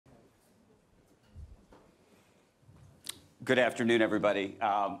Good afternoon, everybody.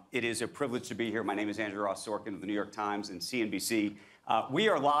 It is a privilege to be here. My name is Andrew Ross Sorkin of the New York Times and CNBC. We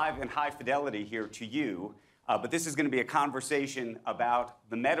are live in high fidelity here to you, but this is going to be a conversation about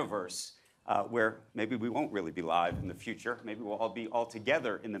the metaverse, where maybe we won't really be live in the future. Maybe we'll all be all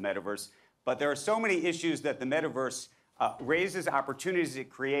together in the metaverse. But there are so many issues that the metaverse raises, opportunities it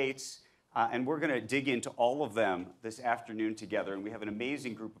creates, and we're going to dig into all of them this afternoon together. And we have an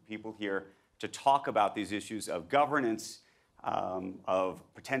amazing group of people here to talk about these issues of governance, of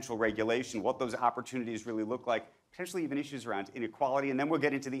potential regulation, what those opportunities really look like, potentially even issues around inequality, and then we'll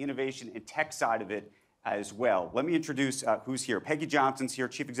get into the innovation and tech side of it as well. Let me introduce who's here. Peggy Johnson's here,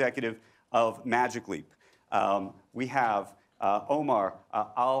 Chief Executive of Magic Leap. We have Omar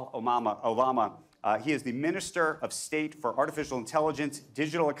Al-Olama. He is the Minister of State for Artificial Intelligence,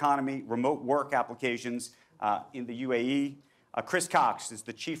 Digital Economy, Remote Work Applications in the UAE. Chris Cox is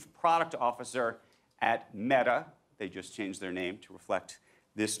the Chief Product Officer at Meta. They just changed their name to reflect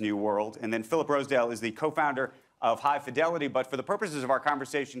this new world. And then Philip Rosedale is the co-founder of High Fidelity. But for the purposes of our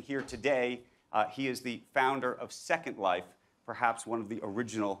conversation here today, he is the founder of Second Life, perhaps one of the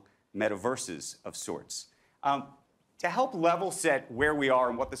original metaverses of sorts. To help level set where we are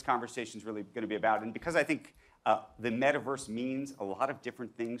and what this conversation is really going to be about, and because I think the metaverse means a lot of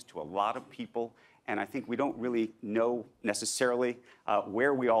different things to a lot of people, and I think we don't really know necessarily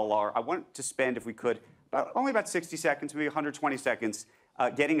where we all are, I want to spend, if we could, only about 60 seconds, maybe 120 seconds,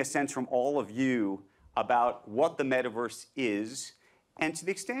 getting a sense from all of you about what the metaverse is, and to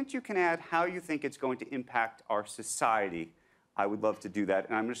the extent you can add how you think it's going to impact our society. I would love to do that.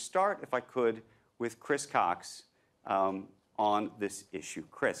 And I'm going to start, if I could, with Chris Cox on this issue.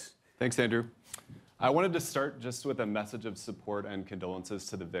 Chris. Thanks, Andrew. I wanted to start just with a message of support and condolences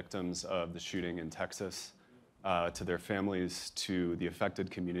to the victims of the shooting in Texas, to their families, to the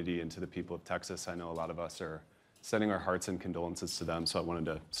affected community, and to the people of Texas. I know a lot of us are sending our hearts and condolences to them, so I wanted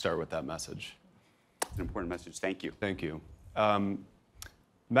to start with that message. It's an important message. Thank you. Thank you.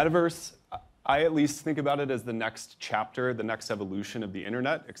 Metaverse, I at least think about it as the next chapter, the next evolution of the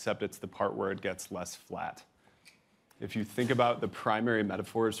internet, except it's the part where it gets less flat. If you think about the primary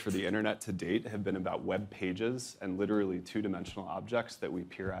metaphors for the internet to date have been about web pages and literally two-dimensional objects that we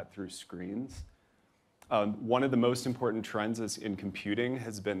peer at through screens. One of the most important trends in computing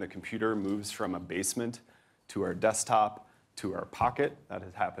has been the computer moves from a basement to our desktop to our pocket. That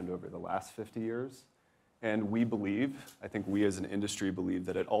has happened over the last 50 years. And we believe, I think we as an industry believe,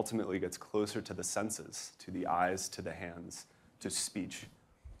 that it ultimately gets closer to the senses, to the eyes, to the hands, to speech.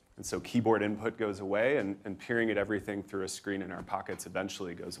 And so keyboard input goes away, and peering at everything through a screen in our pockets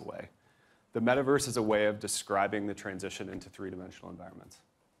eventually goes away. The metaverse is a way of describing the transition into three-dimensional environments.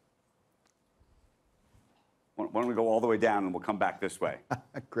 Why don't we go all the way down, and we'll come back this way.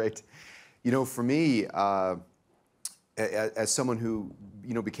 Great. You know, for me, as someone who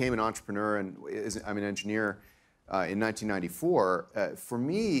became an entrepreneur and I'm an engineer in 1994, for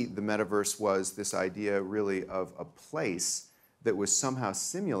me, the metaverse was this idea really of a place that was somehow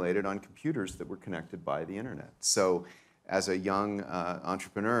simulated on computers that were connected by the internet. So as a young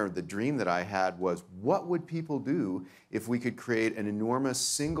entrepreneur, the dream that I had was, what would people do if we could create an enormous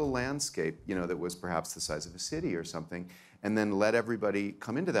single landscape, that was perhaps the size of a city or something, and then let everybody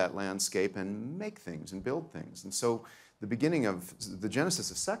come into that landscape and make things and build things. And so the beginning of the genesis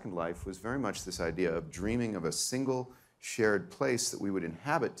of Second Life was very much this idea of dreaming of a single shared place that we would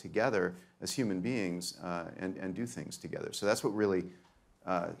inhabit together as human beings and do things together. So that's what really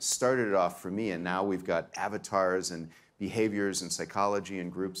started it off for me. And now we've got avatars and behaviors and psychology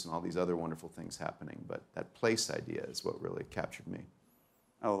and groups and all these other wonderful things happening. But that place idea is what really captured me.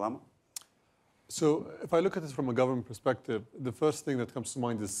 Olama? So if I look at it from a government perspective, the first thing that comes to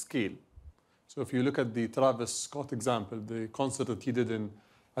mind is scale. So if you look at the Travis Scott example, the concert that he did in,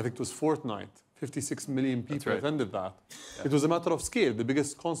 I think it was Fortnite, 56 million people attended that. Yeah. It was a matter of scale. The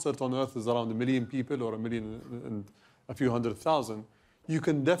biggest concert on earth is around 1 million people or 1 million and a few 100,000. You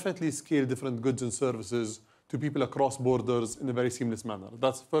can definitely scale different goods and services to people across borders in a very seamless manner.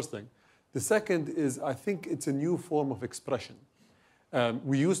 That's the first thing. The second is, I think it's a new form of expression.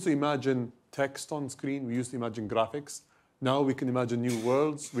 We used to imagine text on screen. We used to imagine graphics. Now we can imagine new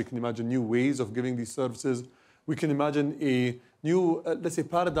worlds. We can imagine new ways of giving these services. We can imagine a new, let's say,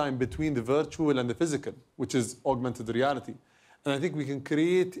 paradigm between the virtual and the physical, which is augmented reality. And I think we can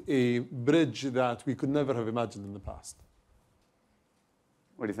create a bridge that we could never have imagined in the past.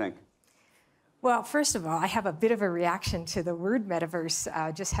 What do you think? Well, first of all, I have a bit of a reaction to the word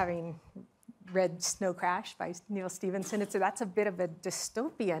metaverse, just having read Snow Crash by Neil Stephenson. That's a bit of a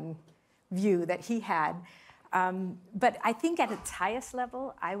dystopian view that he had. But I think at its highest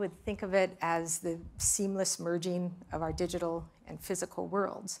level, I would think of it as the seamless merging of our digital and physical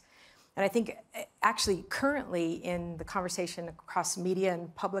worlds. And I think actually currently in the conversation across media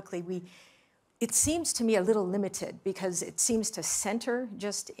and publicly, it seems to me a little limited because it seems to center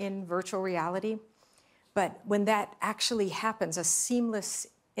just in virtual reality. But when that actually happens, a seamless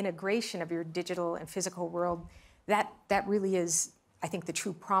integration of your digital and physical world, that really is, I think, the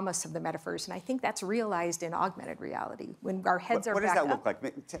true promise of the metaverse. And I think that's realized in augmented reality. When our heads are back up. What does that look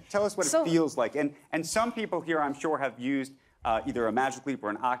like? Tell us what it feels like. And some people here, I'm sure, have used either a Magic Leap or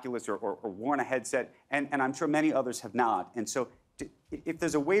an Oculus or worn a headset, and I'm sure many others have not. And so if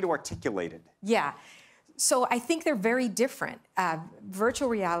there's a way to articulate it. Yeah. So I think they're very different. Virtual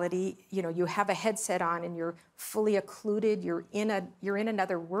reality, you have a headset on and you're fully occluded, you're in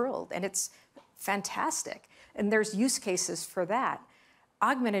another world, and it's fantastic. And there's use cases for that.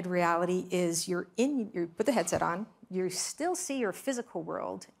 Augmented reality is you put the headset on, you still see your physical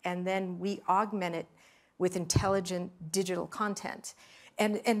world, and then we augment it with intelligent digital content.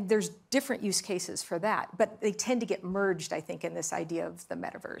 And there's different use cases for that, but they tend to get merged, I think, in this idea of the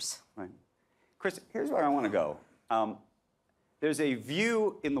metaverse. Right. Chris, here's where I want to go. There's a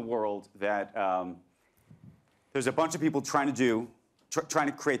view in the world that there's a bunch of people trying to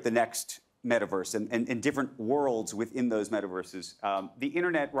create the next metaverse and different worlds within those metaverses. The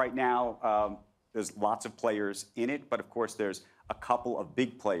internet right now, there's lots of players in it, but of course there's a couple of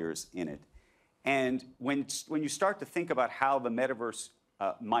big players in it. And when you start to think about how the metaverse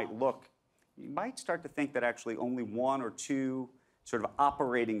might look, you might start to think that actually only one or two sort of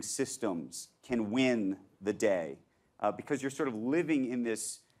operating systems can win the day because you're sort of living in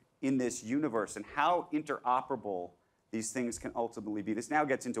this universe, and how interoperable these things can ultimately be. This now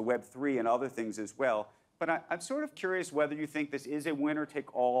gets into Web3 and other things as well. But I'm sort of curious whether you think this is a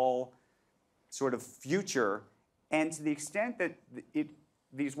winner-take-all sort of future, and to the extent that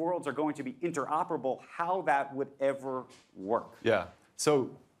these worlds are going to be interoperable, how that would ever work. Yeah. So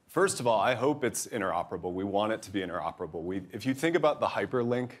first of all, I hope it's interoperable. We want it to be interoperable. If you think about the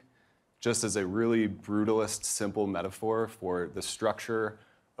hyperlink just as a really brutalist, simple metaphor for the structure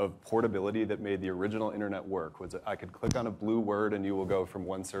of portability that made the original internet work, was I could click on a blue word and you will go from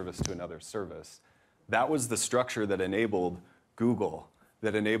one service to another service. That was the structure that enabled Google,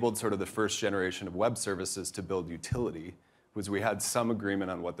 that enabled sort of the first generation of web services to build utility, was we had some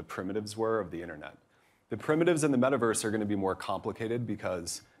agreement on what the primitives were of the internet. The primitives in the metaverse are going to be more complicated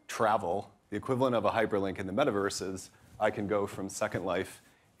because travel, the equivalent of a hyperlink in the metaverse is I can go from Second Life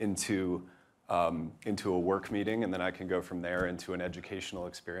into a work meeting, and then I can go from there into an educational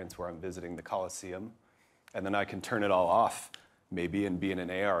experience where I'm visiting the Coliseum, and then I can turn it all off, maybe, and be in an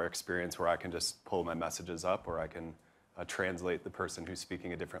AR experience where I can just pull my messages up, or I can translate the person who's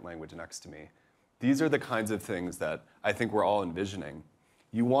speaking a different language next to me. These are the kinds of things that I think we're all envisioning.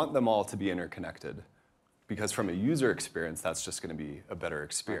 You want them all to be interconnected, because from a user experience, that's just going to be a better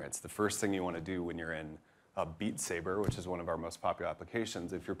experience. The first thing you want to do when you're in Beat Saber, which is one of our most popular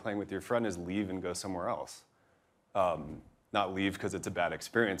applications, if you're playing with your friend, is leave and go somewhere else. Not leave because it's a bad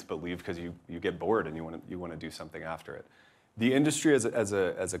experience, but leave because you get bored and you want to do something after it. The industry as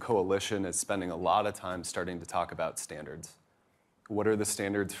a coalition is spending a lot of time starting to talk about standards. What are the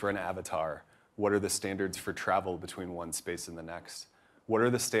standards for an avatar? What are the standards for travel between one space and the next? What are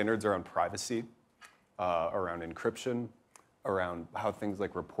the standards around privacy, around encryption, around how things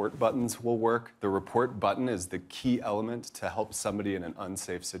like report buttons will work? The report button is the key element to help somebody in an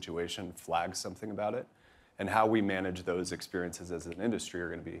unsafe situation flag something about it. And how we manage those experiences as an industry are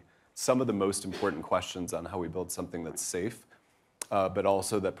going to be some of the most important questions on how we build something that's safe, but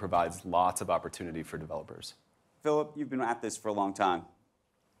also that provides lots of opportunity for developers. Philip, you've been at this for a long time.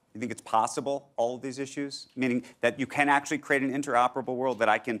 You think it's possible, all of these issues? Meaning that you can actually create an interoperable world, that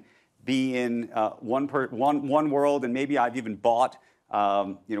I can be in one world, and maybe I've even bought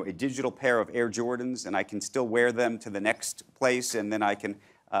a digital pair of Air Jordans, and I can still wear them to the next place, and then I can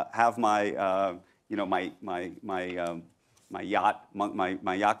have my my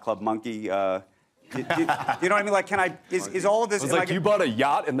yacht club monkey. Do you know what I mean? Like, is all of this? It's like you bought a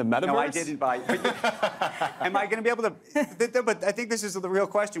yacht in the metaverse? No, I didn't buy it. Am I going to be able to? But I think this is the real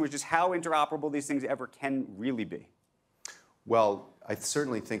question, which is how interoperable these things ever can really be. Well, I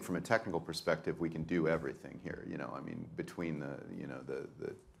certainly think from a technical perspective, we can do everything here. I mean, between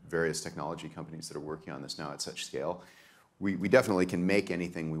the various technology companies that are working on this now at such scale, we definitely can make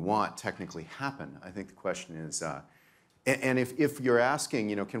anything we want technically happen. I think the question is, and if you're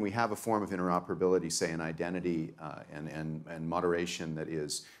asking, can we have a form of interoperability, say an identity and moderation that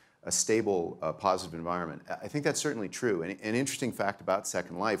is a stable, positive environment? I think that's certainly true. And an interesting fact about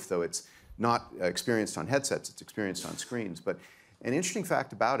Second Life, though it's not experienced on headsets, it's experienced on screens. But an interesting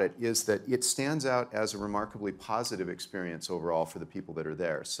fact about it is that it stands out as a remarkably positive experience overall for the people that are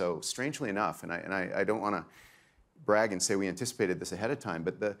there. So strangely enough, and I don't want to brag and say we anticipated this ahead of time,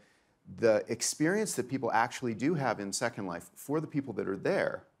 but the experience that people actually do have in Second Life for the people that are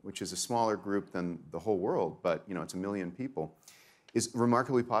there, which is a smaller group than the whole world, but it's 1 million people, is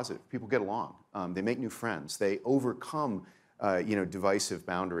remarkably positive. People get along. They make new friends. They overcome divisive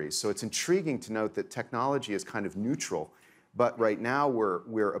boundaries. So it's intriguing to note that technology is kind of neutral, but right now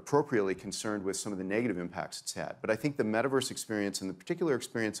we're appropriately concerned with some of the negative impacts it's had. But I think the metaverse experience and the particular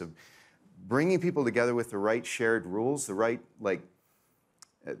experience of bringing people together with the right shared rules, the right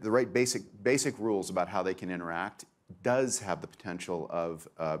basic rules about how they can interact, does have the potential of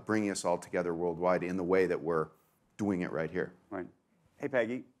bringing us all together worldwide in the way that we're doing it right here. Right. Hey,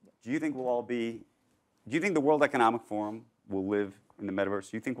 Peggy, do you think the World Economic Forum will live in the metaverse?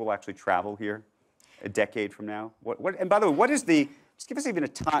 Do you think we'll actually travel here a decade from now? And by the way, just give us even a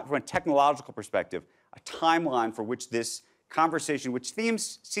time, from a technological perspective, a timeline for which this conversation, which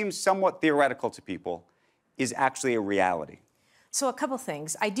seems somewhat theoretical to people, is actually a reality? So a couple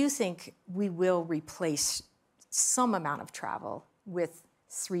things. I do think we will replace some amount of travel with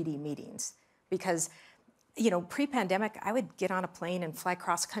 3D meetings because, pre-pandemic, I would get on a plane and fly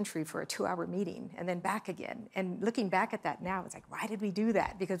cross country for a 2-hour meeting and then back again. And looking back at that now, it's like, why did we do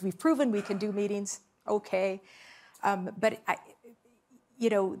that? Because we've proven we can do meetings, okay. But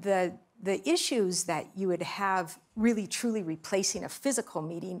the issues that you would have really truly replacing a physical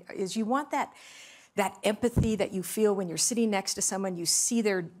meeting is you want that empathy that you feel when you're sitting next to someone. You see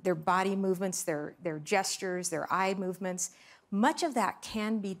their body movements, their gestures, their eye movements. Much of that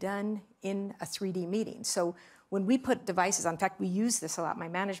can be done in a 3D meeting. So when we put devices on, in fact, we use this a lot, my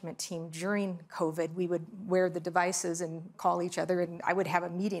management team, during COVID, we would wear the devices and call each other, and I would have a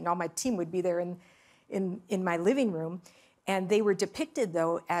meeting. All my team would be there in my living room. And they were depicted,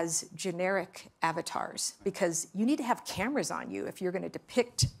 though, as generic avatars, because you need to have cameras on you. If you're going to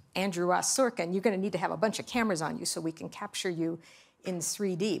depict Andrew Ross Sorkin, you're going to need to have a bunch of cameras on you so we can capture you in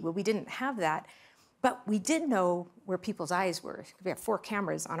 3D. Well, we didn't have that, but we did know where people's eyes were. We have 4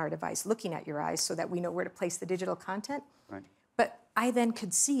 cameras on our device looking at your eyes so that we know where to place the digital content. Right. But I then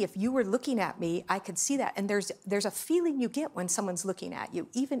could see, if you were looking at me, I could see that. And there's a feeling you get when someone's looking at you,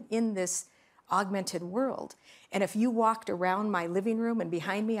 even in this augmented world. And if you walked around my living room and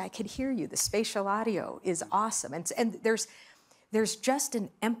behind me, I could hear you. The spatial audio is awesome. And there's just an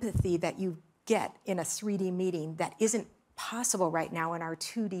empathy that you get in a 3D meeting that isn't possible right now in our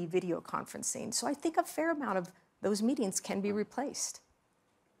 2D video conferencing. So I think a fair amount of those meetings can be replaced.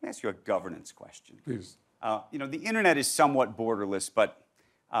 Let me ask you a governance question. Please. The internet is somewhat borderless, but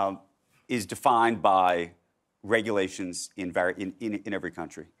is defined by regulations in every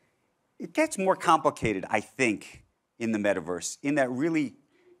country. It gets more complicated, I think, in the metaverse, in that really,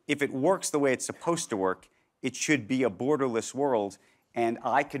 if it works the way it's supposed to work, it should be a borderless world, and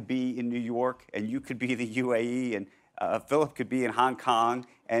I could be in New York, and you could be in the UAE, and Philip could be in Hong Kong,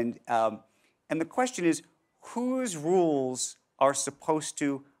 and the question is, whose rules are supposed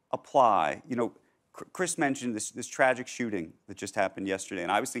to apply? Chris mentioned this tragic shooting that just happened yesterday,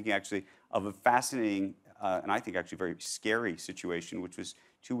 and I was thinking actually of a fascinating, and I think actually very scary situation, which was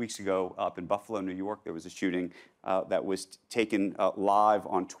 2 weeks ago up in Buffalo, New York. There was a shooting that was taken live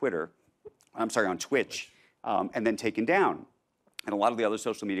on on Twitch, and then taken down. And a lot of the other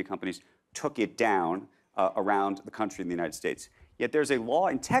social media companies took it down around the country in the United States. Yet there's a law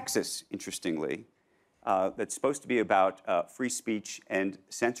in Texas, interestingly, that's supposed to be about free speech and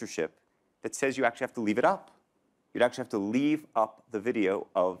censorship that says you actually have to leave it up. You'd actually have to leave up the video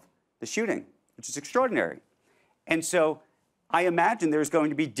of the shooting, which is extraordinary. And so I imagine there's going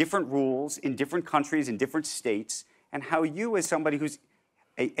to be different rules in different countries, in different states, and how you, as somebody who's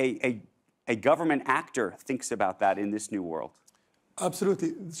a government actor, thinks about that in this new world.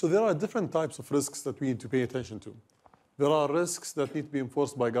 Absolutely. So there are different types of risks that we need to pay attention to. There are risks that need to be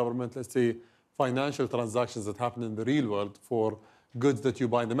enforced by government, let's say financial transactions that happen in the real world for goods that you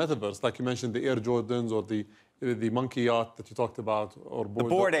buy in the metaverse, like you mentioned, the Air Jordans or the monkey yacht that you talked about, or the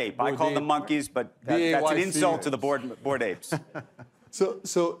bored ape. I call them monkeys, but that's an insult to the bored apes.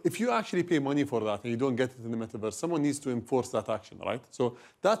 So if you actually pay money for that and you don't get it in the metaverse, someone needs to enforce that action, right? So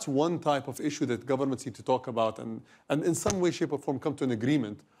that's one type of issue that governments need to talk about and in some way, shape, or form come to an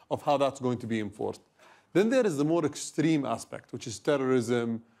agreement of how that's going to be enforced. Then there is the more extreme aspect, which is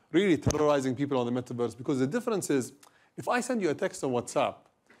terrorism, really terrorizing people on the metaverse, because the difference is, if I send you a text on WhatsApp,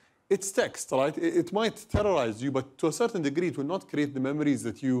 it's text, right? It might terrorize you, but to a certain degree, it will not create the memories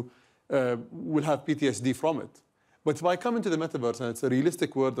that you will have PTSD from it. But if I come into the metaverse and it's a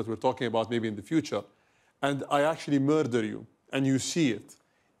realistic world that we're talking about maybe in the future, and I actually murder you and you see it,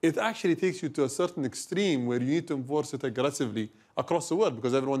 it actually takes you to a certain extreme where you need to enforce it aggressively across the world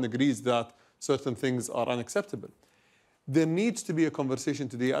because everyone agrees that certain things are unacceptable. There needs to be a conversation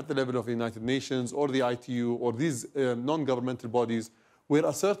today at the level of the United Nations or the ITU or these non-governmental bodies where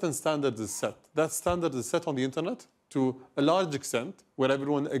a certain standard is set. That standard is set on the internet to a large extent, where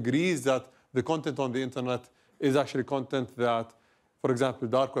everyone agrees that the content on the internet is actually content that, for example,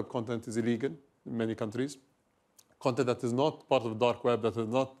 dark web content is illegal in many countries. Content that is not part of the dark web, that has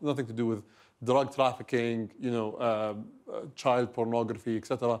nothing to do with drug trafficking, child pornography,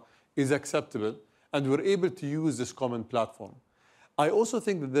 etc., is acceptable. And we're able to use this common platform. I also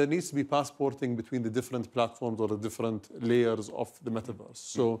think that there needs to be passporting between the different platforms or the different layers of the metaverse.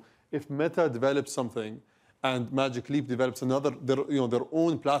 So if Meta develops something and Magic Leap develops their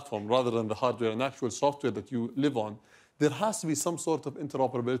own platform rather than the hardware and actual software that you live on, there has to be some sort of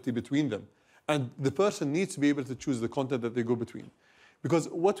interoperability between them. And the person needs to be able to choose the content that they go between. Because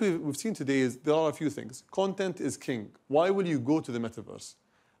what we've seen today is there are a few things. Content is king. Why will you go to the metaverse?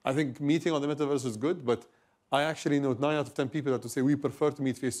 I think meeting on the metaverse is good, but I actually know 9 out of 10 people that will say we prefer to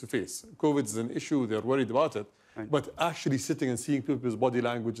meet face-to-face. COVID is an issue, they're worried about it. Right. But actually sitting and seeing people's body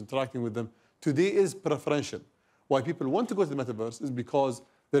language, interacting with them, today is preferential. Why people want to go to the metaverse is because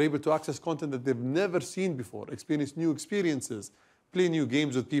they're able to access content that they've never seen before, experience new experiences, play new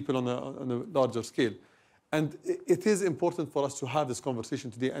games with people on a larger scale. And it is important for us to have this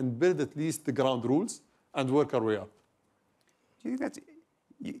conversation today and build at least the ground rules and work our way up. Do you think that's...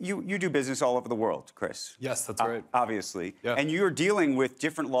 You do business all over the world, Chris. Yes, that's right. Obviously. Yeah. And you're dealing with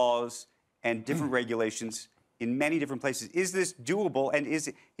different laws and different regulations in many different places. Is this doable? And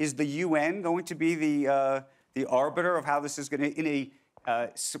is the UN going to be the arbiter of how this is going to, in a,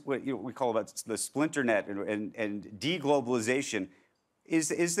 what we call about the splinter net and deglobalization,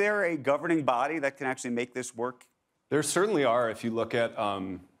 is there a governing body that can actually make this work? There certainly are. If you look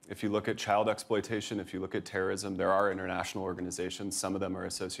at child exploitation, if you look at terrorism, there are international organizations. Some of them are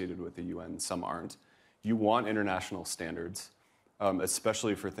associated with the UN, some aren't. You want international standards,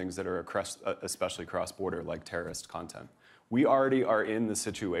 especially for things that are especially cross-border, like terrorist content. We already are in the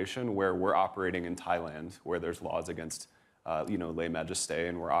situation where we're operating in Thailand, where there's laws against lèse-majesté,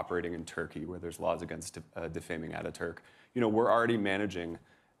 and we're operating in Turkey, where there's laws against defaming Ataturk. We're already managing,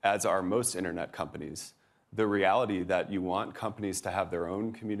 as are most internet companies, the reality that you want companies to have their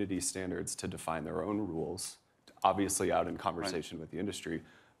own community standards to define their own rules, obviously out in conversation with the industry,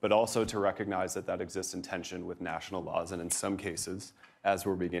 but also to recognize that that exists in tension with national laws, and in some cases, as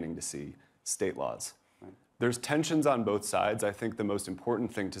we're beginning to see, state laws. Right. There's tensions on both sides. I think the most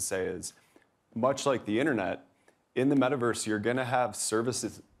important thing to say is, much like the internet, in the metaverse, you're gonna have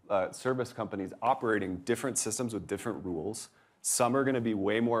service companies operating different systems with different rules. Some are going to be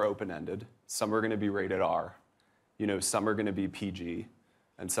way more open-ended. Some are going to be rated R. Some are going to be PG.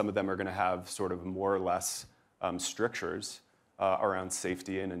 And some of them are going to have sort of more or less strictures around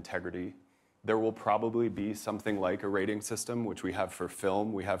safety and integrity. There will probably be something like a rating system, which we have for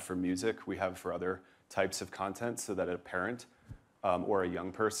film, we have for music, we have for other types of content, so that a parent or a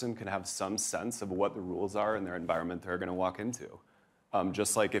young person can have some sense of what the rules are in their environment they're going to walk into.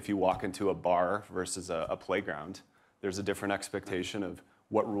 Just like if you walk into a bar versus a playground, there's a different expectation of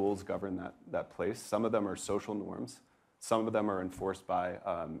what rules govern that place. Some of them are social norms. Some of them are enforced by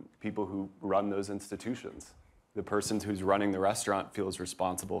people who run those institutions. The person who's running the restaurant feels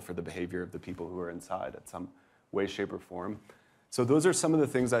responsible for the behavior of the people who are inside at some way, shape, or form. So those are some of the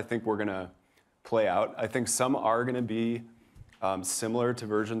things I think we're going to play out. I think some are going to be similar to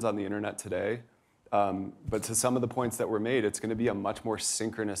versions on the internet today. But to some of the points that were made, it's going to be a much more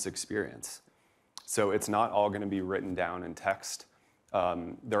synchronous experience. So it's not all going to be written down in text.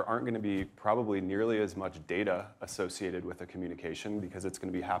 There aren't going to be probably nearly as much data associated with a communication because it's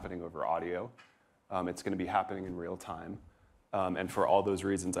going to be happening over audio. It's going to be happening in real time. And for all those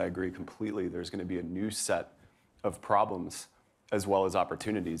reasons, I agree completely. There's going to be a new set of problems as well as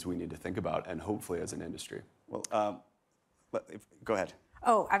opportunities we need to think about, and hopefully as an industry. Well, go ahead.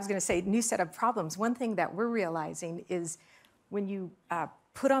 Oh, I was going to say, new set of problems. One thing that we're realizing is when you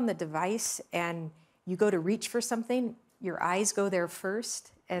put on the device and you go to reach for something, your eyes go there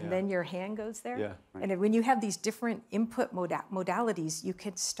first, and then your hand goes there. Yeah. Right. And when you have these different input modalities, you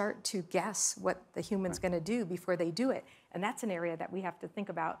can start to guess what the human's going to do before they do it. And that's an area that we have to think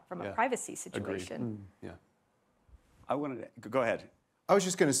about from a privacy situation. Yeah. I wanted to go ahead. I was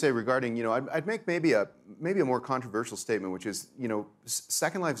just going to say regarding, I'd make maybe a more controversial statement, which is,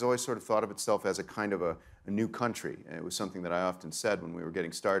 Second Life's always sort of thought of itself as a kind of a new country. And it was something that I often said when we were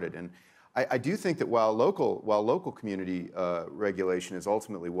getting started. And I do think that while local community regulation is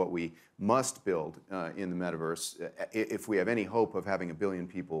ultimately what we must build in the metaverse, if we have any hope of having 1 billion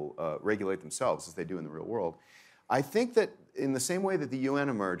people regulate themselves as they do in the real world, I think that in the same way that the UN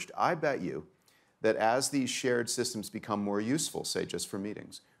emerged, I bet you that as these shared systems become more useful, say just for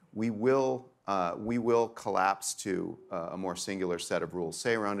meetings, we will collapse to a more singular set of rules,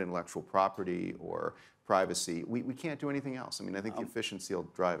 say around intellectual property or privacy. We can't do anything else. I mean, I think the efficiency will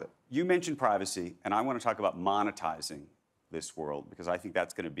drive it. You mentioned privacy, and I want to talk about monetizing this world because I think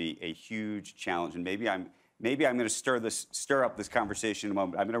that's going to be a huge challenge. And maybe I'm going to stir up this conversation in a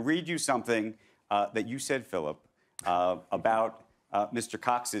moment. I'm going to read you something that you said, Philip, about Mr.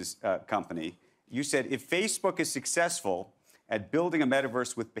 Cox's company. You said, if Facebook is successful at building a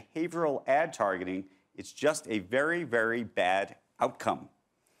metaverse with behavioral ad targeting, it's just a very, very bad outcome.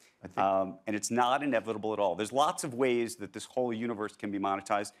 And it's not inevitable at all. There's lots of ways that this whole universe can be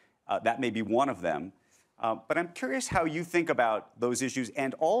monetized. That may be one of them. But I'm curious how you think about those issues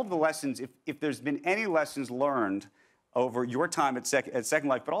and all of the lessons, if there's been any lessons learned over your time at Second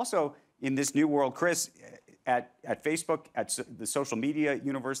Life, but also in this new world, Chris, at Facebook, at the social media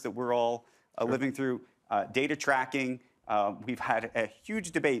universe that we're all living through, data tracking. We've had a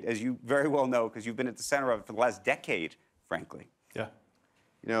huge debate, as you very well know, because you've been at the center of it for the last decade, frankly. Yeah.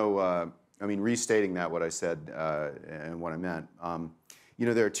 You know, I mean, restating that, what I said and what I meant, you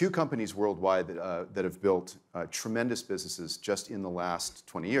know, there are 2 companies worldwide that have built tremendous businesses just in the last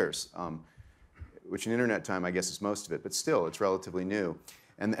 20 years, which in internet time, I guess, is most of it, but still, it's relatively new.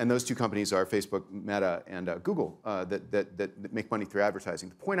 And those 2 companies are Facebook, Meta, and Google that make money through advertising.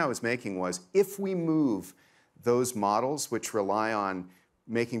 The point I was making was, if we move those models, which rely on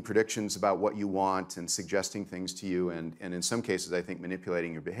making predictions about what you want and suggesting things to you, and in some cases, I think,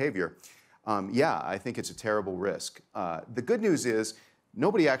 manipulating your behavior, yeah, I think it's a terrible risk. The good news is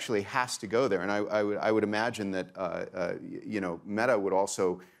nobody actually has to go there, and I would imagine that you know, Meta would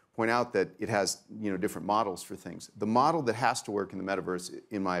also point out that it has, you know, different models for things. The model that has to work in the metaverse,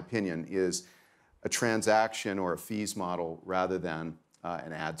 in my opinion, is a transaction or a fees model rather than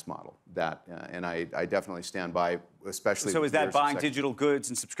an ads model. And I definitely stand by, especially. So is that buying digital goods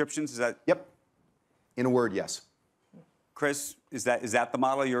and subscriptions? Is that? Yep. In a word, yes. Chris, is that the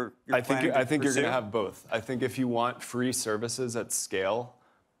model you're planning to I think you're pursue? going to have both. I think if you want free services at scale,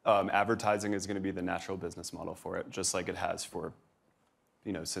 advertising is going to be the natural business model for it, just like it has for,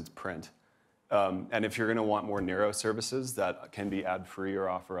 you know, since print. And if you're going to want more narrow services that can be ad-free or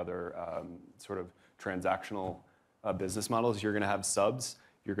offer other sort of transactional business models, you're going to have subs,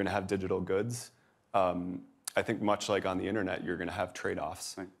 you're going to have digital goods. I think much like on the internet, you're going to have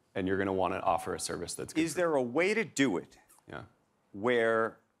trade-offs, right, and you're going to want to offer a service that's good. Is there a way to do it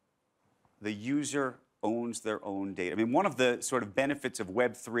where the user owns their own data? I mean, one of the sort of benefits of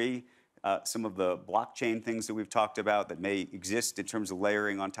Web3, some of the blockchain things that we've talked about that may exist in terms of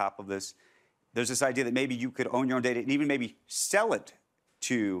layering on top of this, there's this idea that maybe you could own your own data and even maybe sell it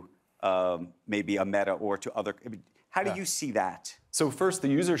to maybe a Meta or to other. I mean, how do you see that? So first, the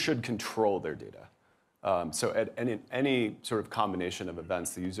user should control their data. So at any sort of combination of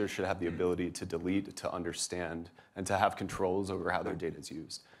events, the user should have the ability to delete, to understand, and to have controls over how their data is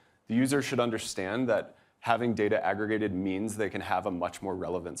used. The user should understand that having data aggregated means they can have a much more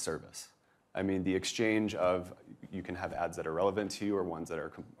relevant service. I mean, the exchange of, you can have ads that are relevant to you or ones that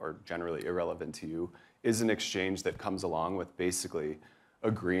are generally irrelevant to you, is an exchange that comes along with basically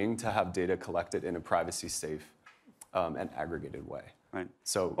agreeing to have data collected in a privacy-safe and aggregated way. Right.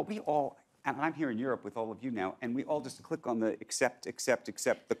 So, but we all, and I'm here in Europe with all of you now, and we all just click on the accept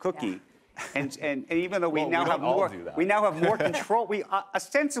the cookie. Yeah. And even though we now have more control, we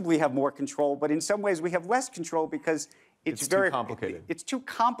ostensibly have more control, but in some ways we have less control because it's very too complicated. It's too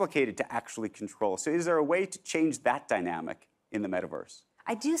complicated to actually control. So is there a way to change that dynamic in the metaverse?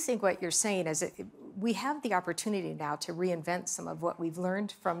 I do think what you're saying is that we have the opportunity now to reinvent some of what we've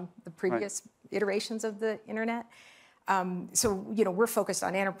learned from the previous iterations of the internet. So, you know, we're focused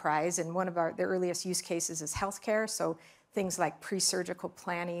on enterprise, and one of the earliest use cases is healthcare. So things like pre-surgical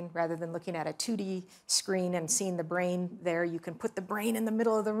planning, rather than looking at a 2D screen and seeing the brain there, you can put the brain in the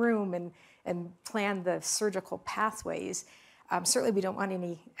middle of the room and plan the surgical pathways. Certainly, we don't want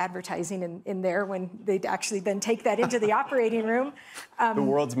any advertising in there when they actually then take that into the operating room. The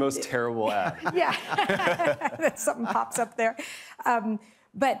world's most terrible ad. Yeah, something pops up there.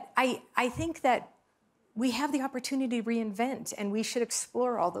 But I think that we have the opportunity to reinvent, and we should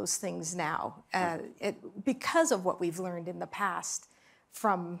explore all those things now because of what we've learned in the past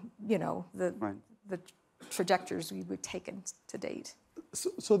from, you know, the trajectories we've taken to date.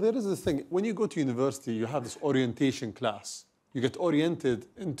 So there is this thing, when you go to university, you have this orientation class. You get oriented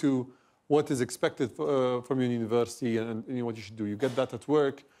into what is expected from your university and what you should do. You get that at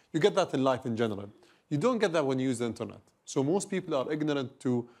work. You get that in life in general. You don't get that when you use the internet. So most people are ignorant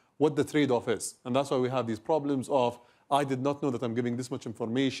to what the trade-off is. And that's why we have these problems of, I did not know that I'm giving this much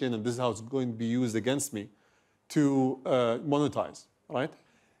information and this is how it's going to be used against me to monetize, right?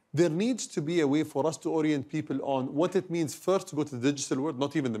 There needs to be a way for us to orient people on what it means first to go to the digital world,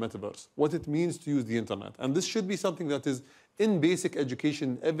 not even the metaverse, what it means to use the internet. And this should be something that is in basic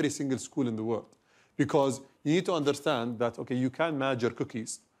education in every single school in the world. Because you need to understand that, okay, you can manage your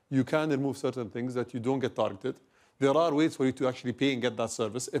cookies. You can remove certain things that you don't get targeted. There are ways for you to actually pay and get that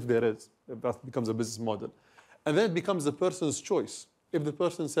service, if there is, if that becomes a business model. And then it becomes the person's choice. If the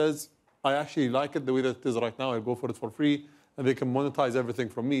person says, I actually like it the way that it is right now, I go for it for free, and they can monetize everything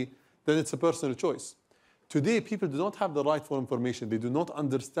from me, then it's a personal choice. Today, people do not have the right for information. They do not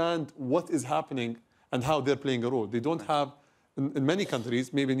understand what is happening and how they're playing a role. They don't have, in many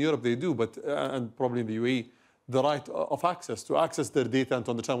countries, maybe in Europe they do, but and probably in the UAE, the right of access, to access their data and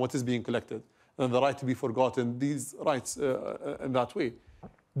to understand what is being collected, and the right to be forgotten, these rights in that way.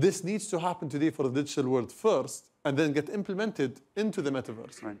 This needs to happen today for the digital world first, and then get implemented into the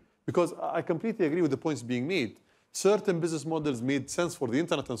metaverse. Right. Because I completely agree with the points being made. Certain business models made sense for the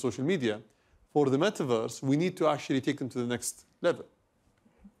internet and social media. For the metaverse, we need to actually take them to the next level.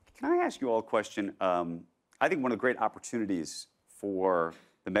 Can I ask you all a question? I think one of the great opportunities for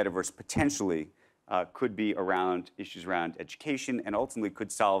the metaverse potentially could be around issues around education and ultimately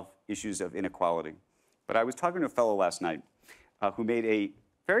could solve issues of inequality. But I was talking to a fellow last night who made a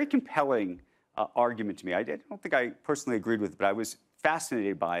very compelling argument to me. I don't think I personally agreed with it, but I was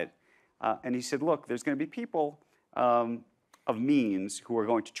fascinated by it. And he said, look, there's going to be people of means who are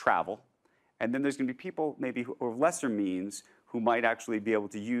going to travel, and then there's going to be people maybe who of lesser means who might actually be able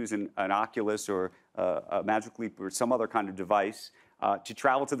to use an Oculus or a Magic Leap or some other kind of device to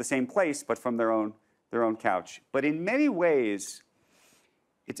travel to the same place, but from their own couch. But in many ways,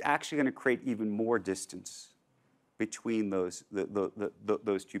 it's actually going to create even more distance between those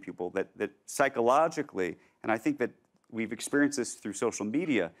two people. That psychologically, and I think that we've experienced this through social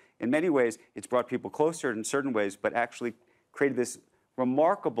media. In many ways, it's brought people closer in certain ways, but actually created this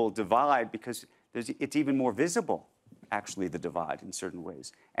remarkable divide because it's even more visible, actually, the divide in certain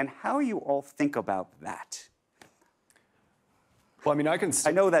ways. And how you all think about that? Well, I mean,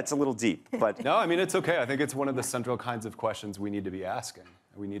 I know that's a little deep, but... No, I mean, it's okay. I think it's one of the central kinds of questions we need to be asking.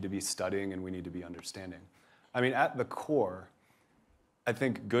 We need to be studying and we need to be understanding. I mean, at the core, I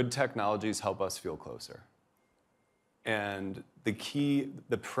think good technologies help us feel closer. And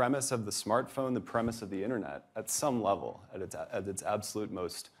the premise of the smartphone, the premise of the internet, at some level, at its absolute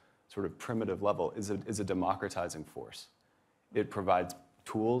most sort of primitive level, is a democratizing force. It provides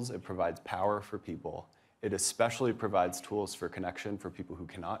tools, it provides power for people. It especially provides tools for connection for people who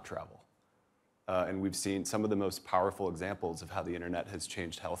cannot travel. And we've seen some of the most powerful examples of how the internet has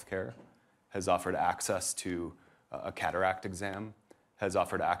changed healthcare, has offered access to a cataract exam, has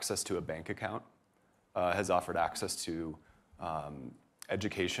offered access to a bank account, has offered access to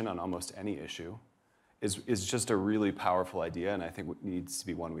education on almost any issue, is just a really powerful idea, and I think it needs to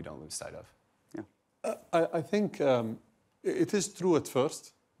be one we don't lose sight of. Yeah. I think it is true at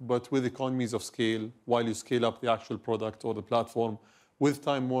first, but with economies of scale, while you scale up the actual product or the platform, with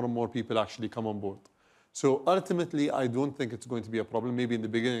time, more and more people actually come on board. So ultimately, I don't think it's going to be a problem. Maybe in the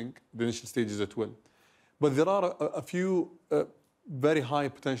beginning, the initial stages it will. But there are a few very high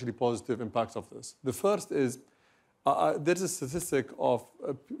potentially positive impacts of this. The first is there's a statistic of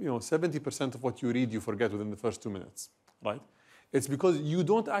 70% of what you read you forget within the first 2 minutes, right? It's because you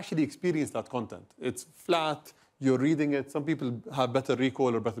don't actually experience that content. It's flat, you're reading it. Some people have better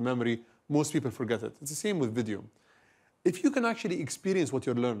recall or better memory. Most people forget it. It's the same with video. If you can actually experience what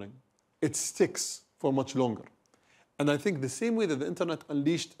you're learning, it sticks for much longer. And I think the same way that the internet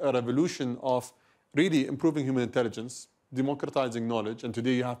unleashed a revolution of really improving human intelligence, democratizing knowledge, and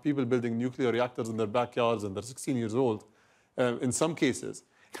today you have people building nuclear reactors in their backyards and they're 16 years old, in some cases,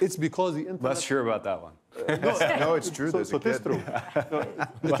 it's because the internet... Less sure about that one. No, it's true. So it is true.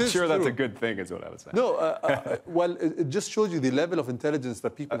 Less sure that's a good thing is what I was saying. No, well, it just shows you the level of intelligence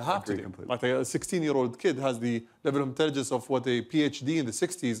that people have today. Completely. Like a 16-year-old kid has the level of intelligence of what a PhD in the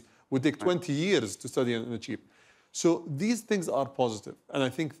 60s would take 20 years to study and achieve. So these things are positive, and I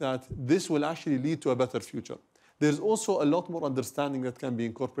think that this will actually lead to a better future. There's also a lot more understanding that can be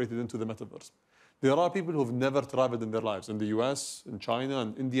incorporated into the metaverse. There are people who have never traveled in their lives, in the US, in China,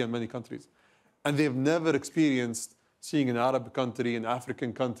 and India, and many countries. And they've never experienced seeing an Arab country, an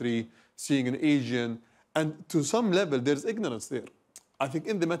African country, seeing an Asian. And to some level, there's ignorance there. I think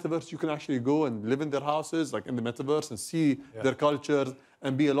in the metaverse, you can actually go and live in their houses, like in the metaverse, and see their cultures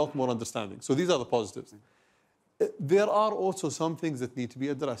and be a lot more understanding. So these are the positives. There are also some things that need to be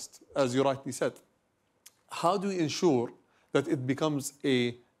addressed, as you rightly said. How do we ensure that it becomes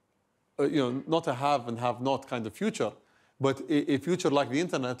not a have and have not kind of future, but a future like the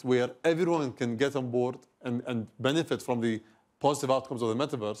internet where everyone can get on board and benefit from the positive outcomes of the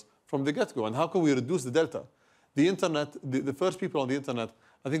metaverse from the get-go? And how can we reduce the delta? The internet, the first people on the internet,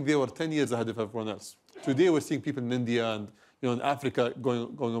 I think they were 10 years ahead of everyone else. Today we're seeing people in India and in Africa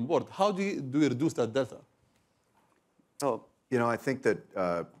going on board. How do we reduce that delta? Well, I think that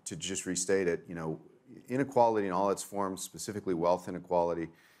to just restate it, inequality in all its forms, specifically wealth inequality,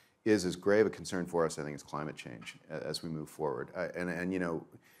 is as grave a concern for us, I think, as climate change as we move forward.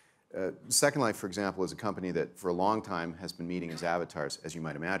 Second Life, for example, is a company that for a long time has been meeting as avatars, as you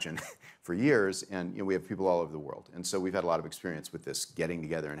might imagine, for years, and we have people all over the world. And so we've had a lot of experience with this, getting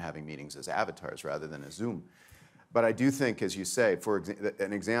together and having meetings as avatars rather than as Zoom. But I do think, as you say,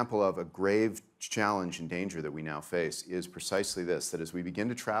 an example of a grave challenge and danger that we now face is precisely this, that as we begin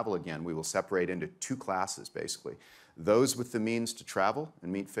to travel again, we will separate into two classes, basically. Those with the means to travel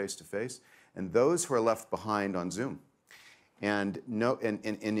and meet face-to-face, and those who are left behind on Zoom. And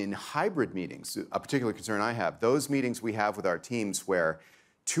in hybrid meetings, a particular concern I have, those meetings we have with our teams where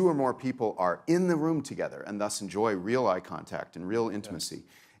two or more people are in the room together and thus enjoy real eye contact and real intimacy,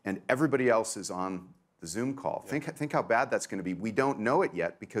 and everybody else is on the Zoom call. Yeah. Think how bad that's going to be. We don't know it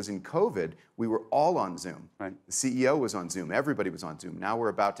yet because in COVID, we were all on Zoom. Right. The CEO was on Zoom. Everybody was on Zoom. Now we're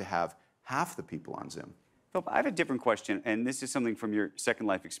about to have half the people on Zoom. Philip, I have a different question, and this is something from your Second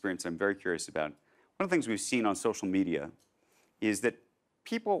Life experience I'm very curious about. One of the things we've seen on social media is that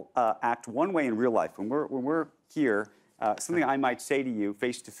people act one way in real life. When we're here, something I might say to you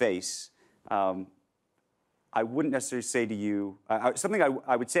face to face, I wouldn't necessarily say to you, something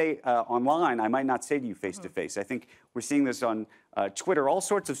I would say online, I might not say to you face to face. I think we're seeing this on Twitter, all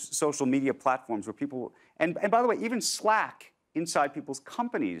sorts of social media platforms where people, and by the way, even Slack, inside people's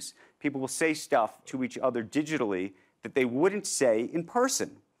companies, people will say stuff to each other digitally that they wouldn't say in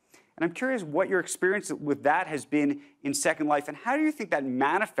person. And I'm curious what your experience with that has been in Second Life, and how do you think that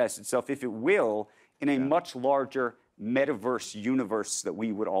manifests itself, if it will, in a much larger metaverse universe that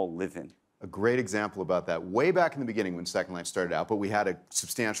we would all live in? A great example about that, way back in the beginning when Second Life started out, but we had a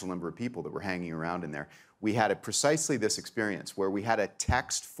substantial number of people that were hanging around in there. We had precisely this experience where we had a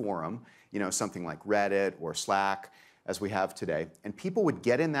text forum, something like Reddit or Slack, as we have today, and people would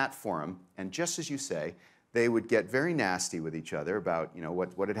get in that forum, and just as you say, they would get very nasty with each other about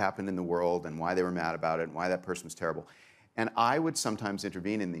what had happened in the world and why they were mad about it and why that person was terrible. And I would sometimes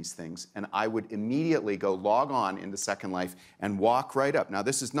intervene in these things, and I would immediately go log on into Second Life and walk right up. Now,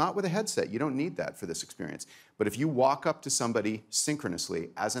 this is not with a headset. You don't need that for this experience. But if you walk up to somebody synchronously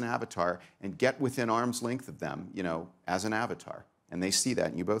as an avatar and get within arm's length of them, as an avatar, and they see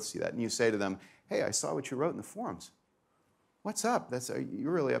that, and you both see that, and you say to them, hey, I saw what you wrote in the forums. What's up?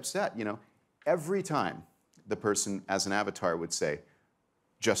 You're really upset. Every time the person as an avatar would say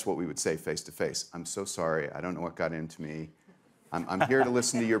just what we would say face to face. I'm so sorry. I don't know what got into me. I'm here to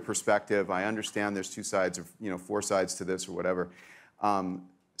listen to your perspective. I understand there's two sides or 4 sides to this or whatever.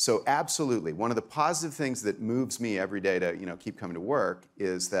 So absolutely, one of the positive things that moves me every day to keep coming to work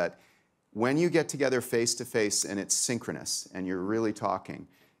is that when you get together face to face and it's synchronous and you're really talking,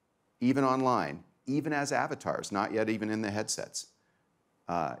 even online, even as avatars, not yet even in the headsets,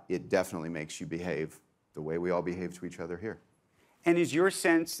 it definitely makes you behave the way we all behave to each other here. And is your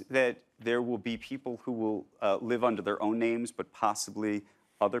sense that there will be people who will live under their own names, but possibly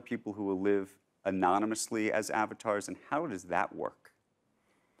other people who will live anonymously as avatars? And how does that work?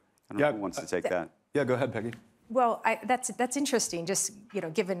 I don't know who wants to take that. Yeah, go ahead, Peggy. Well, that's interesting. Just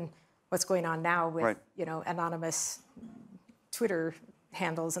given what's going on now with anonymous Twitter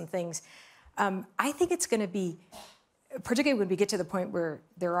handles and things, I think it's going to be, particularly when we get to the point where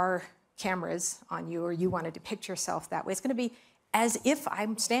there are cameras on you or you want to depict yourself that way, it's going to be as if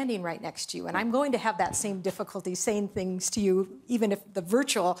I'm standing right next to you, and I'm going to have that same difficulty saying things to you, even if the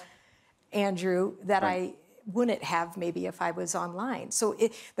virtual Andrew that I wouldn't have maybe if I was online. So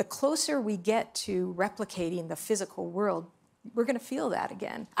the closer we get to replicating the physical world, we're going to feel that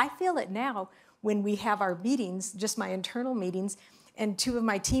again. I feel it now when we have our meetings, just my internal meetings, and 2 of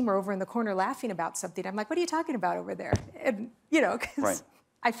my team are over in the corner laughing about something. I'm like, what are you talking about over there? And, because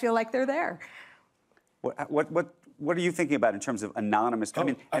I feel like they're there. What are you thinking about in terms of anonymous?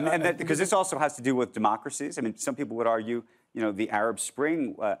 Because this also has to do with democracies. I mean, some people would argue, the Arab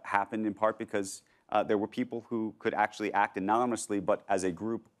Spring happened in part because there were people who could actually act anonymously, but as a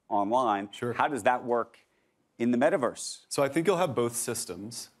group online. Sure. How does that work in the metaverse? So I think you'll have both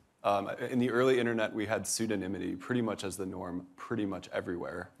systems. In the early internet, we had pseudonymity pretty much as the norm pretty much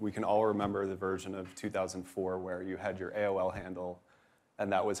everywhere. We can all remember the version of 2004 where you had your AOL handle,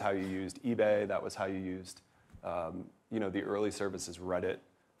 and that was how you used eBay, that was how you used the early services, Reddit,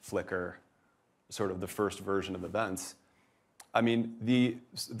 Flickr, sort of the first version of events. I mean,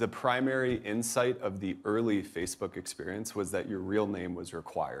 the primary insight of the early Facebook experience was that your real name was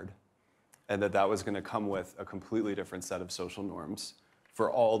required, and that was going to come with a completely different set of social norms, for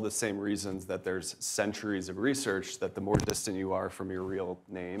all the same reasons that there's centuries of research that the more distant you are from your real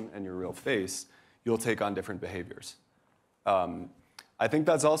name and your real face, you'll take on different behaviors. I think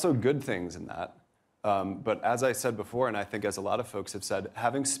that's also good things in that. But as I said before, and I think as a lot of folks have said,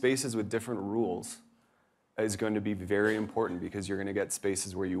 having spaces with different rules is going to be very important, because you're going to get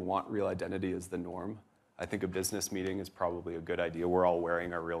spaces where you want real identity as the norm. I think a business meeting is probably a good idea. We're all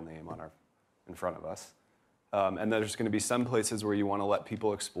wearing our real name in front of us. And there's going to be some places where you want to let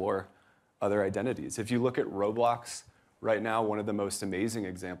people explore other identities. If you look at Roblox right now, one of the most amazing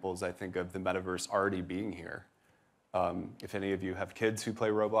examples, I think, of the metaverse already being here. If any of you have kids who play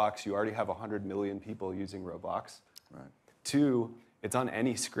Roblox, you already have 100 million people using Roblox. Right. 2, it's on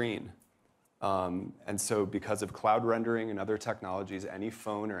any screen. And so because of cloud rendering and other technologies, any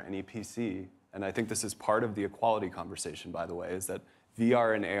phone or any PC, and I think this is part of the equality conversation, by the way, is that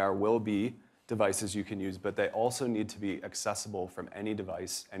VR and AR will be devices you can use, but they also need to be accessible from any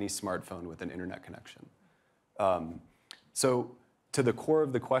device, any smartphone with an internet connection. So to the core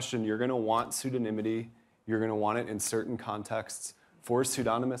of the question, you're going to want pseudonymity. You're going to want it in certain contexts. For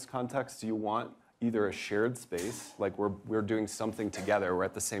pseudonymous contexts, you want either a shared space, like we're doing something together, we're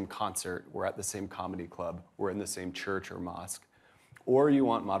at the same concert, we're at the same comedy club, we're in the same church or mosque, or you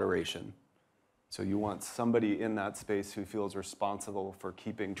want moderation. So you want somebody in that space who feels responsible for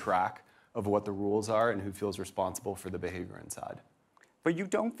keeping track of what the rules are and who feels responsible for the behavior inside. But you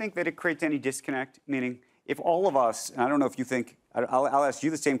don't think that it creates any disconnect? Meaning, if all of us, and I don't know if you think, I'll ask you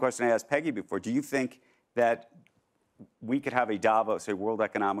the same question I asked Peggy before. Do you think that we could have a Davos, a World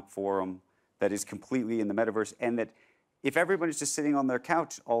Economic Forum, that is completely in the metaverse, and that if everybody's just sitting on their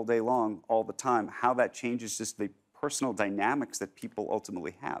couch all day long, all the time, how that changes just the personal dynamics that people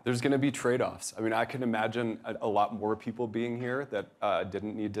ultimately have? There's going to be trade-offs. I mean, I can imagine a lot more people being here that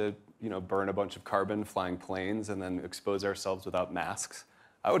didn't need to burn a bunch of carbon flying planes and then expose ourselves without masks.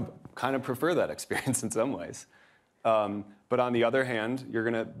 I would kind of prefer that experience in some ways. But on the other hand,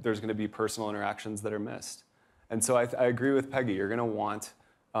 there's going to be personal interactions that are missed. And so I agree with Peggy. You're going to want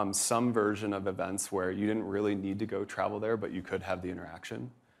some version of events where you didn't really need to go travel there, but you could have the interaction.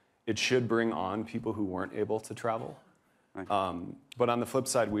 It should bring on people who weren't able to travel. Right. But on the flip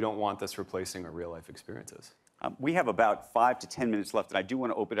side, we don't want this replacing our real-life experiences. We have about 5 to 10 minutes left, and I do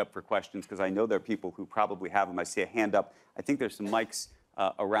want to open it up for questions because I know there are people who probably have them. I see a hand up. I think there's some mics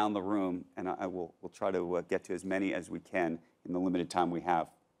around the room, and we'll try to get to as many as we can in the limited time we have.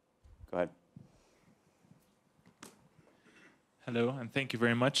 Go ahead. Hello, and thank you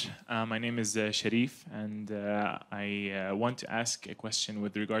very much. My name is Sharif, and I want to ask a question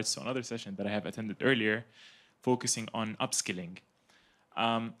with regards to another session that I have attended earlier, focusing on upskilling.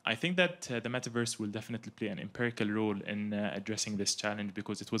 I think that the metaverse will definitely play an empirical role in addressing this challenge,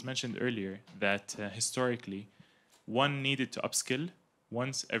 because it was mentioned earlier that historically, one needed to upskill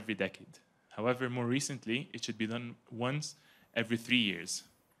once every decade. However, more recently, it should be done once every 3 years.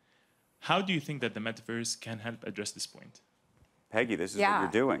 How do you think that the metaverse can help address this point? Peggy, this is what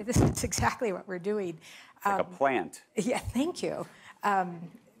you're doing. This is exactly what we're doing. It's like a plant. Yeah, thank you.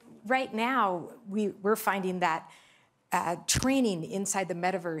 Right now, we're finding that training inside the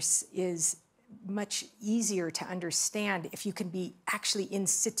metaverse is much easier to understand if you can be actually in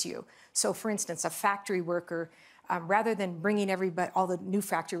situ. So for instance, a factory worker, rather than bringing all the new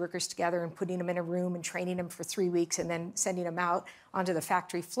factory workers together and putting them in a room and training them for 3 weeks and then sending them out onto the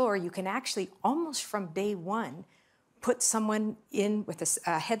factory floor, you can actually, almost from day one, put someone in with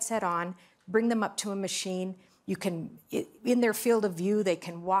a headset on, bring them up to a machine. You can, in their field of view, they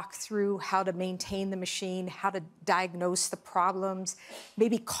can walk through how to maintain the machine, how to diagnose the problems,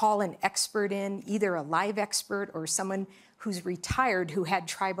 maybe call an expert in, either a live expert or someone who's retired who had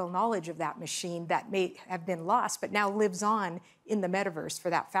tribal knowledge of that machine that may have been lost but now lives on in the metaverse for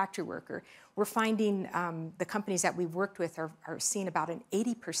that factory worker. We're finding the companies that we've worked with are seeing about an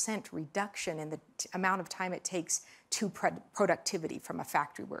 80% reduction in the amount of time it takes to productivity from a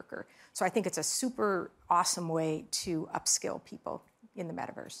factory worker. So I think it's a super awesome way to upskill people in the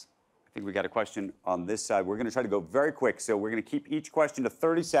metaverse. I think we got a question on this side. We're going to try to go very quick, so we're going to keep each question to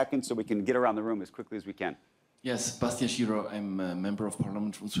 30 seconds so we can get around the room as quickly as we can. Yes, Bastian Schiro, I'm a member of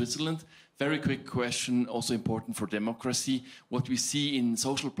parliament from Switzerland. Very quick question, also important for democracy. What we see in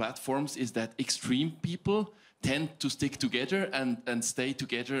social platforms is that extreme people tend to stick together and stay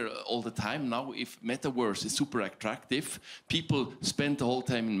together all the time. Now, if Metaverse is super attractive, people spend the whole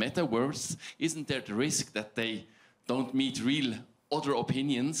time in Metaverse, isn't there the risk that they don't meet real other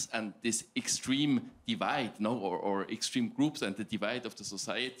opinions and this extreme divide, no, or extreme groups and the divide of the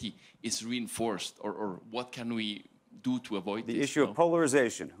society is reinforced? Or what can we do to avoid The this? issue of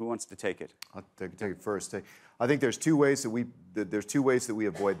polarization. Who wants to take it? I'll take it first. I think there's two ways that we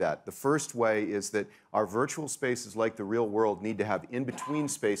avoid that. The first way is that our virtual spaces, like the real world, need to have in-between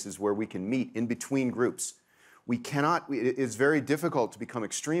spaces where we can meet in between groups. We cannot. It is very difficult to become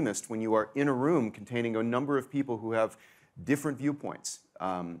extremist when you are in a room containing a number of people who have different viewpoints.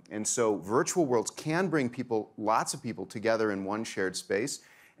 And so virtual worlds can bring people, lots of people, together in one shared space.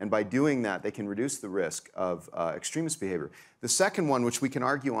 And by doing that, they can reduce the risk of extremist behavior. The second one, which we can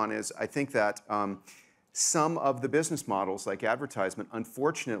argue on, is I think that some of the business models, like advertisement,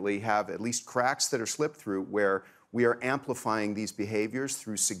 unfortunately have at least cracks that are slipped through where we are amplifying these behaviors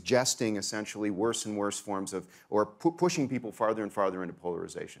through suggesting essentially worse and worse forms of, or pushing people farther and farther into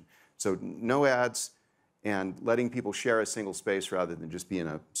polarization. So no ads, and letting people share a single space rather than just be in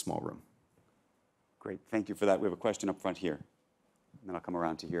a small room. Great, thank you for that. We have a question up front here. And then I'll come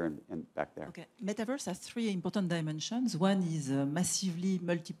around to here and back there. Okay. Metaverse has three important dimensions. One is massively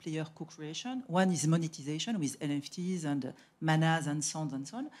multiplayer co-creation. One is monetization with NFTs and manas and sounds and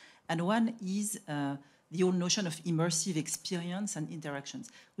so on. And one is the whole notion of immersive experience and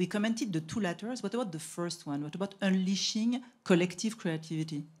interactions. We commented the two letters. What about the first one? What about unleashing collective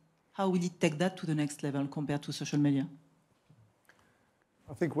creativity? How will it take that to the next level compared to social media?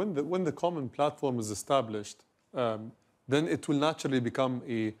 I think when the common platform is established, then it will naturally become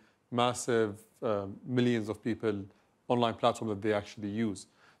a massive millions of people online platform that they actually use.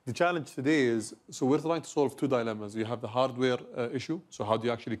 The challenge today is, so we're trying to solve two dilemmas. You have the hardware issue, so how do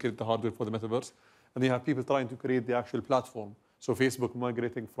you actually create the hardware for the metaverse? And you have people trying to create the actual platform. So Facebook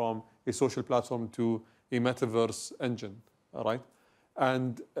migrating from a social platform to a metaverse engine, all right?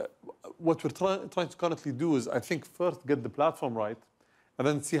 And what we're trying to currently do is, I think, first get the platform right, and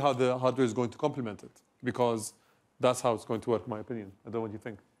then see how the hardware is going to complement it, because that's how it's going to work, in my opinion. I don't know what you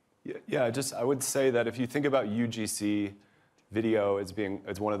think. Yeah, I would say that if you think about UGC video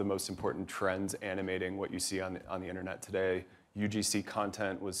as one of the most important trends animating what you see on the internet today, UGC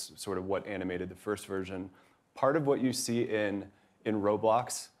content was sort of what animated the first version. Part of what you see in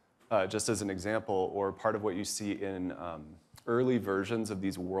Roblox, just as an example, or part of what you see in early versions of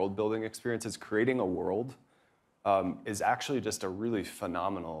these world-building experiences, creating a world is actually just a really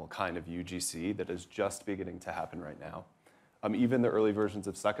phenomenal kind of UGC that is just beginning to happen right now. Even the early versions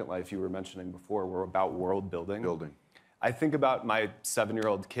of Second Life you were mentioning before were about world building. I think about my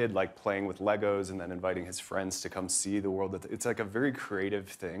 7-year-old kid like playing with Legos and then inviting his friends to come see the world. It's like a very creative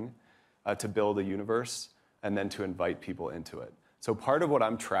thing to build a universe and then to invite people into it. So part of what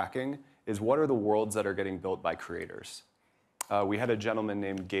I'm tracking is what are the worlds that are getting built by creators. We had a gentleman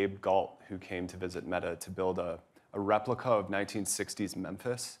named Gabe Galt who came to visit Meta to build a replica of 1960s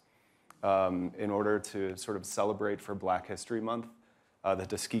Memphis in order to sort of celebrate for Black History Month, the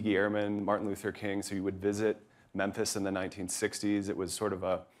Tuskegee Airmen, Martin Luther King. So you would visit Memphis in the 1960s. It was sort of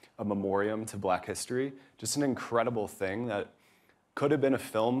a memoriam to Black history. Just an incredible thing that could have been a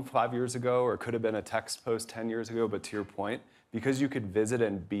film 5 years ago or could have been a text post 10 years ago, but to your point, because you could visit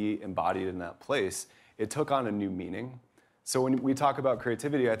and be embodied in that place, it took on a new meaning. So when we talk about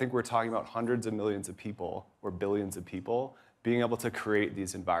creativity, I think we're talking about hundreds of millions of people or billions of people being able to create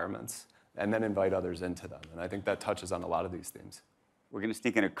these environments and then invite others into them. And I think that touches on a lot of these themes. We're going to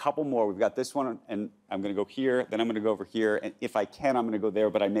sneak in a couple more. We've got this one, and I'm going to go here, then I'm going to go over here, and if I can, I'm going to go there,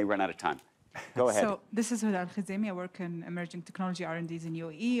 but I may run out of time. Go ahead. So this is Huda Al-Khizemi. I work in emerging technology R&Ds in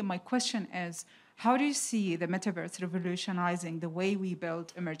UAE. My question is, how do you see the metaverse revolutionizing the way we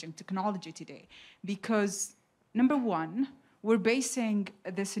build emerging technology today? Because number one, we're basing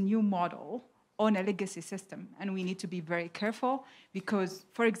this new model on a legacy system, and we need to be very careful because,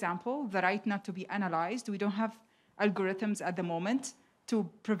 for example, the right not to be analyzed, we don't have algorithms at the moment to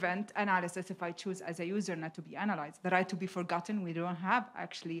prevent analysis if I choose as a user not to be analyzed. The right to be forgotten, we don't have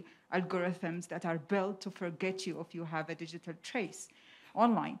actually algorithms that are built to forget you if you have a digital trace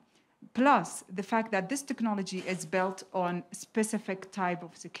online. Plus, the fact that this technology is built on specific type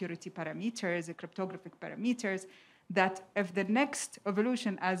of security parameters, cryptographic parameters, that if the next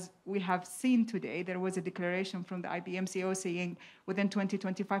evolution, as we have seen today, there was a declaration from the IBM CEO saying within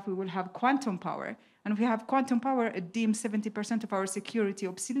 2025 we will have quantum power. And if we have quantum power, it deems 70% of our security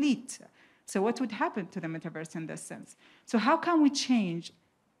obsolete. So what would happen to the metaverse in this sense? So how can we change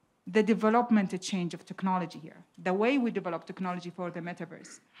the development change of technology here? The way we develop technology for the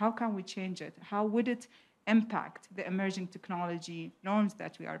metaverse, how can we change it? How would it impact the emerging technology norms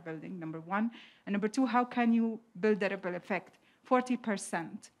that we are building, number one? And number two, how can you build a ripple effect?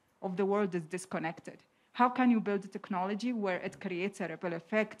 40% of the world is disconnected. How can you build a technology where it creates a ripple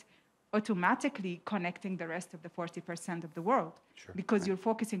effect, automatically connecting the rest of the 40% of the world? Sure. Because you're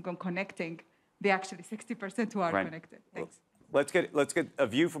focusing on connecting the actually 60% who are connected. Thanks. Let's get a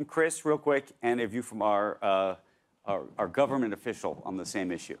view from Chris real quick and a view from our government official on the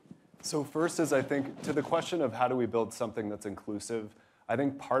same issue. So first is, I think, to the question of how do we build something that's inclusive, I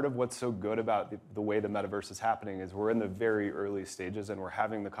think part of what's so good about the way the metaverse is happening is we're in the very early stages and we're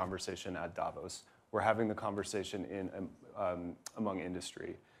having the conversation at Davos. We're having the conversation among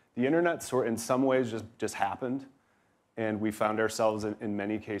industry. The internet in some ways just happened, and we found ourselves in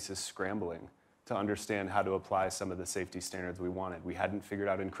many cases scrambling to understand how to apply some of the safety standards we wanted. We hadn't figured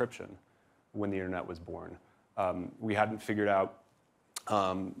out encryption when the internet was born. We hadn't figured out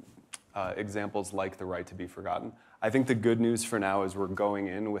examples like the right to be forgotten. I think the good news for now is we're going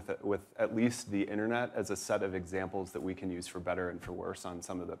in with at least the internet as a set of examples that we can use for better and for worse on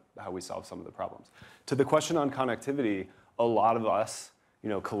how we solve some of the problems. To the question on connectivity, a lot of us,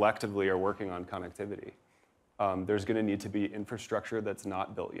 collectively are working on connectivity. There's going to need to be infrastructure that's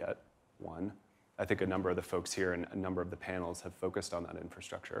not built yet, one. I think a number of the folks here and a number of the panels have focused on that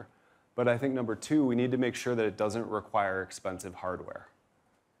infrastructure. But I think number two, we need to make sure that it doesn't require expensive hardware.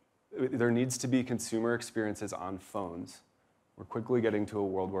 There needs to be consumer experiences on phones. We're quickly getting to a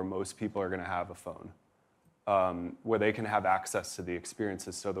world where most people are going to have a phone, where they can have access to the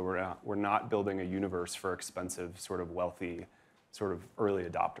experiences so that we're not building a universe for expensive, sort of wealthy, sort of early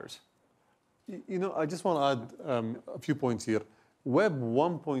adopters. I just want to add a few points here. Web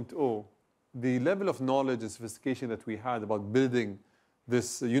 1.0, the level of knowledge and sophistication that we had about building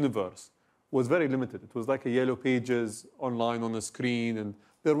this universe was very limited. It was like a yellow pages online on a screen, and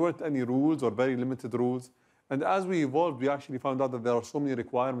there weren't any rules or very limited rules. And as we evolved, we actually found out that there are so many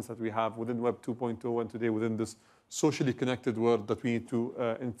requirements that we have within Web 2.0 and today within this socially connected world that we need to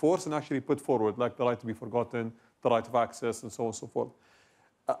enforce and actually put forward, like the right to be forgotten, the right of access, and so on and so forth.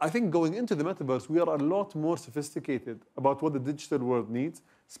 I think going into the metaverse, we are a lot more sophisticated about what the digital world needs,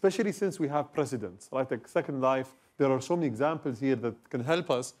 especially since we have precedents, right? Like Second Life, there are so many examples here that can help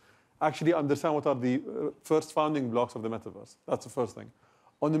us actually understand what are the first founding blocks of the metaverse. That's the first thing.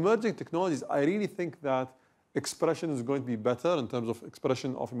 On emerging technologies, I really think that expression is going to be better in terms of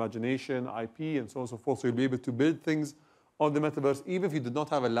expression of imagination, IP, and so on and so forth. So you'll be able to build things on the metaverse, even if you did not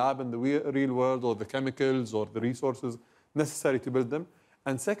have a lab in the real world or the chemicals or the resources necessary to build them.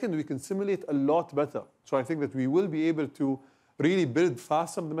 And second, we can simulate a lot better. So I think that we will be able to really build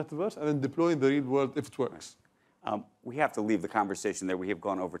faster in the metaverse and then deploy in the real world if it works. We have to leave the conversation there. We have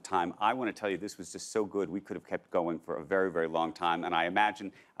gone over time. I want to tell you this was just so good. We could have kept going for a very, very long time. And I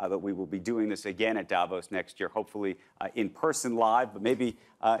imagine that we will be doing this again at Davos next year, hopefully in person live, but maybe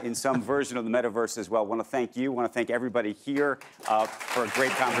in some version of the metaverse as well. I want to thank you. I want to thank everybody here for a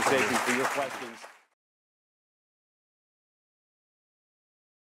great conversation, for your questions.